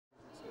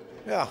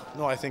Yeah,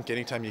 no, I think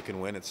anytime you can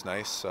win, it's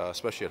nice,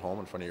 especially at home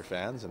in front of your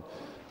fans. And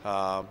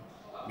um,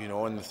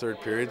 in the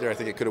third period there, I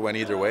think it could have went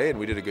either way, and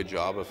we did a good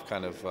job of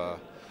kind of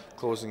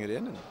closing it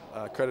in.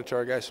 And credit to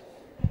our guys.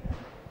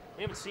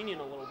 We haven't seen you in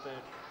a little bit.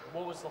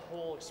 What was the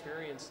whole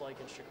experience like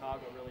in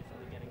Chicago, really,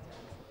 from beginning to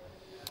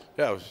end?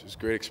 Yeah, it was a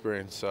great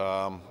experience.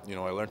 I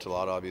learned a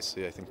lot.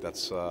 Obviously, I think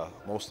that's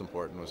most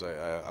important.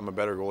 I'm a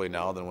better goalie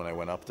now than when I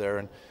went up there,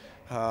 and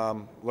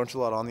learned a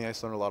lot on the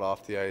ice, learned a lot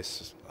off the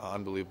ice.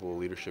 Unbelievable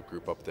leadership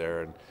group up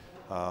there,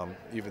 and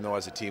even though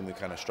as a team we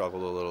kind of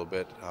struggled a little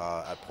bit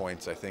at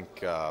points, I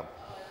think the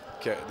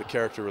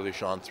character really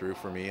shone through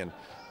for me, and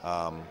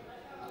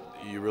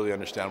you really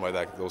understand why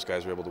those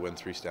guys were able to win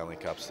 3 Stanley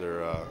Cups.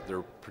 They're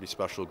a pretty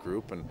special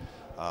group, and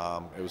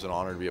it was an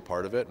honor to be a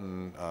part of it,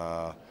 and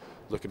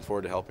looking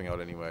forward to helping out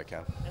any way I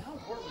can. And how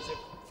important was it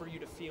for you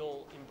to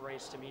feel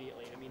embraced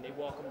immediately? I mean, they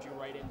welcomed you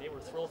right in. They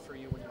were thrilled for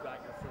you when you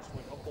got your first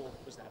win. How cool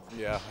was that for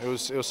you? Yeah, it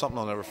was something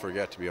I'll never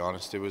forget. To be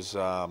honest, it was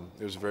a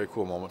very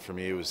cool moment for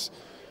me. It was.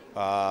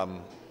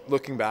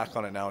 Looking back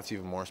on it now, it's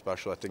even more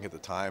special. I think at the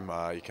time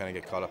you kind of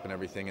get caught up in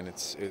everything, and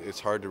it's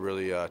hard to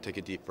really take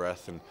a deep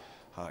breath and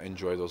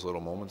enjoy those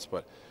little moments.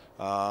 But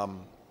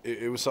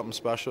it was something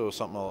special. It was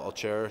something I'll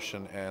cherish.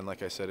 And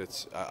like I said,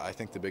 I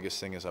think the biggest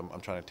thing is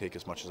I'm trying to take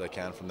as much as I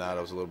can from that.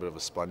 I was a little bit of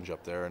a sponge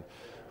up there,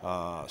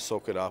 and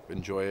soak it up,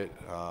 enjoy it.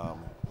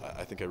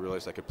 I think I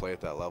realized I could play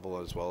at that level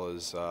as well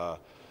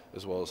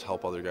as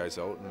help other guys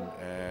out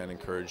and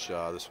encourage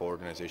this whole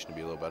organization to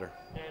be a little better.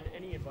 And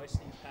any advice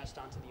that you passed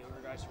on to the younger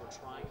guys who are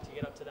trying to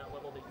get up to that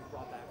level that you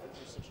brought back with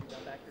you since you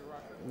got back here,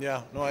 Rockford?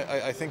 Yeah, no,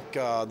 I think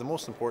the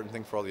most important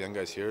thing for all the young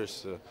guys here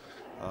is to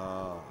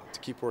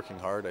keep working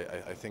hard.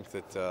 I think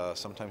that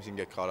sometimes you can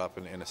get caught up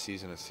in a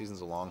season. A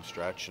season's a long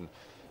stretch, and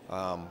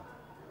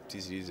it's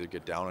easy to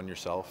get down on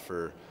yourself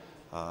or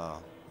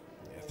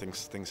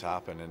things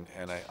happen.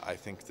 And I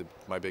think that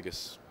my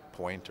biggest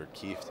point or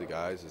key to the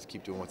guys is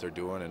keep doing what they're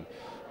doing, and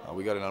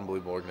we got an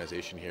unbelievable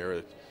organization here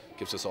that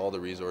gives us all the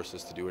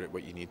resources to do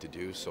what you need to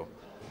do. So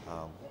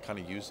kind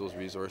of use those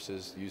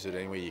resources, use it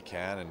any way you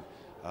can,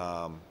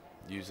 and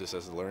use this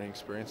as a learning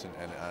experience,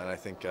 and I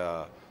think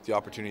the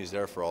opportunity is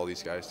there for all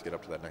these guys to get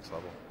up to that next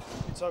level.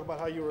 You talk about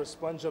how you were a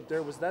sponge up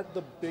there. Was that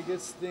the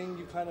biggest thing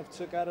you kind of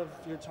took out of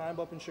your time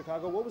up in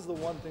Chicago? What was the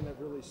one thing that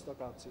really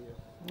stuck out to you?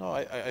 No,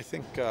 I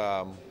think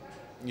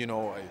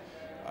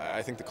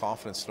I think the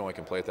confidence to know I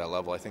can play at that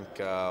level. I think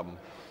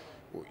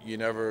you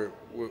never,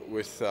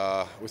 with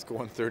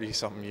going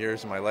 30-something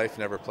years of my life,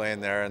 never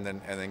playing there and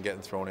then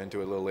getting thrown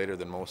into it a little later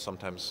than most.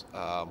 Sometimes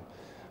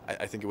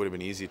I think it would have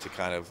been easy to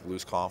kind of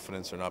lose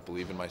confidence or not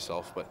believe in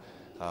myself. But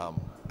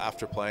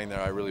after playing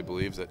there, I really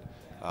believe that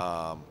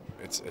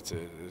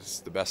it's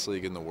the best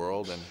league in the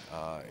world, and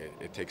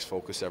it takes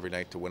focus every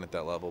night to win at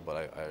that level.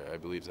 But I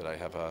believe that I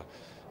have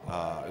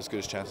as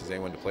good a chance as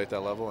anyone to play at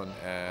that level,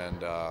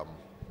 and I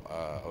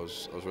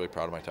was really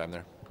proud of my time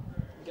there.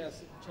 You got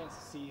a chance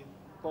to see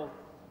both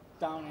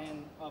down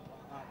and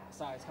up on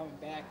sides coming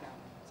back down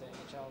to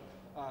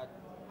NHL.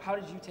 How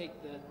did you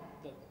take the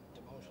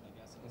demotion, I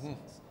guess, in a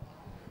sense?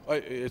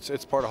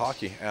 It's part of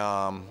hockey.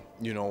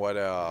 You know what?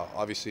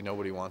 Obviously,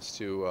 nobody wants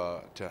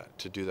to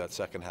do that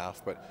second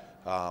half, but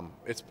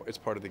it's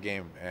part of the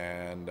game,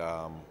 and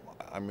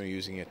I'm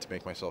using it to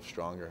make myself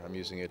stronger. I'm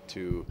using it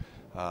to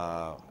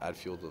add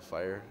fuel to the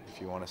fire,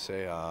 if you want to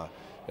say.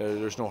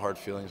 There's no hard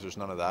feelings. There's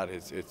none of that.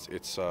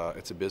 It's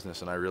a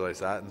business, and I realize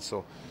that. And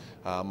so,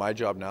 my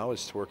job now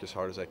is to work as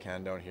hard as I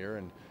can down here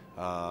and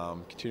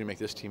continue to make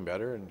this team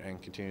better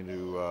and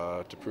continue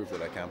to prove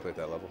that I can play at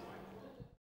that level.